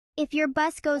If your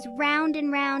bus goes round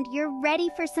and round, you're ready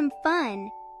for some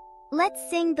fun. Let's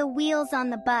sing The Wheels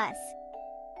on the Bus.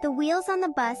 The wheels on the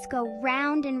bus go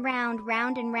round and round,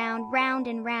 round and round, round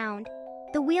and round.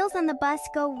 The wheels on the bus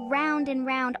go round and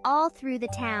round all through the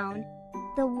town.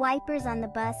 The wipers on the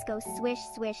bus go swish,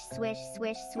 swish, swish,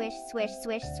 swish, swish, swish,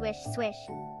 swish, swish, swish.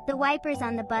 The wipers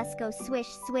on the bus go swish,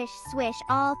 swish, swish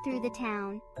all through the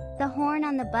town. The horn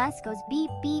on the bus goes beep,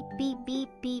 beep, beep, beep,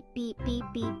 beep, beep, beep,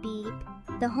 beep, beep.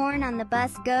 The horn on the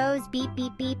bus goes beep,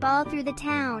 beep, beep all through the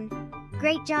town.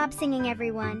 Great job singing,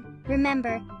 everyone.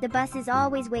 Remember, the bus is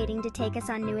always waiting to take us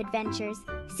on new adventures.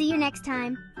 See you next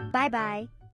time. Bye-bye.